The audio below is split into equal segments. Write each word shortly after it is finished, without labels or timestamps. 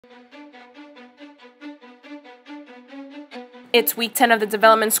It's week 10 of the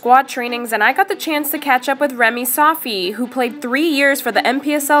development squad trainings, and I got the chance to catch up with Ramy Safi, who played 3 years for the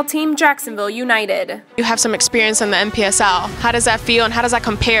MPSL team Jacksonville United. You have some experience in the MPSL. How does that feel, and how does that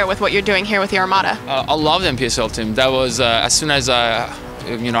compare with what you're doing here with the Armada? I love the MPSL team. That was as soon as I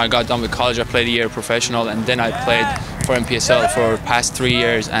got done with college, I played a year professional, and then I played for MPSL for the past 3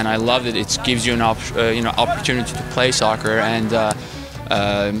 years, and I loved it. It gives you an opportunity to play soccer, and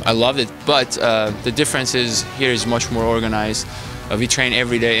I loved it. But the difference is here is much more organized. We train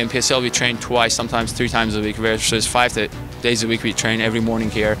every day. MPSL we train twice, sometimes 3 times a week, versus 5 days a week we train every morning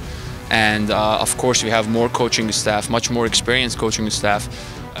here. And of course we have more coaching staff, much more experienced coaching staff.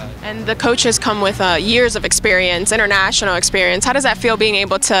 And the coaches come with years of experience, international experience. How does that feel being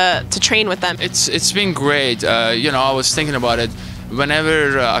able to train with them? It's been great. I was thinking about it.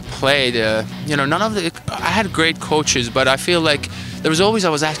 Whenever I played, I had great coaches, but I feel like there was always I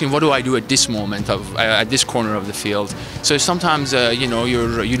was asking, what do I do at this moment at this corner of the field? So sometimes you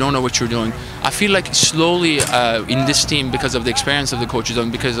don't know what you're doing. I feel like slowly in this team, because of the experience of the coaches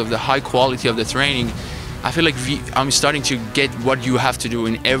and because of the high quality of the training, I feel like I'm starting to get what you have to do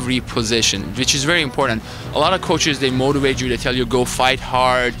in every position, which is very important. A lot of coaches, they motivate you, they tell you go fight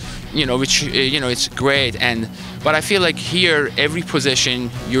hard, which it's great. But I feel like here, every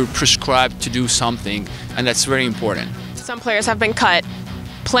position you're prescribed to do something, and that's very important. Some players have been cut,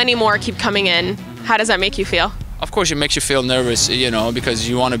 plenty more keep coming in. How does that make you feel? Of course, it makes you feel nervous, because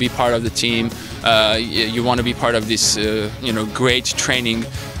you want to be part of the team. You want to be part of this, great training,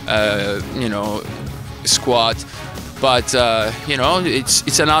 squad. But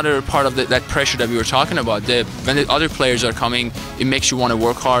it's another part of that pressure that we were talking about. When the other players are coming, it makes you want to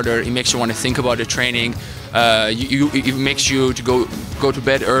work harder. It makes you want to think about the training. It makes you to go to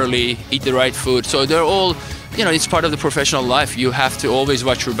bed early, eat the right food. So they're all, it's part of the professional life. You have to always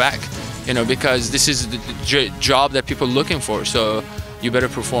watch your back, because this is the job that people are looking for. So you better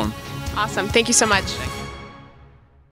perform. Awesome. Thank you so much.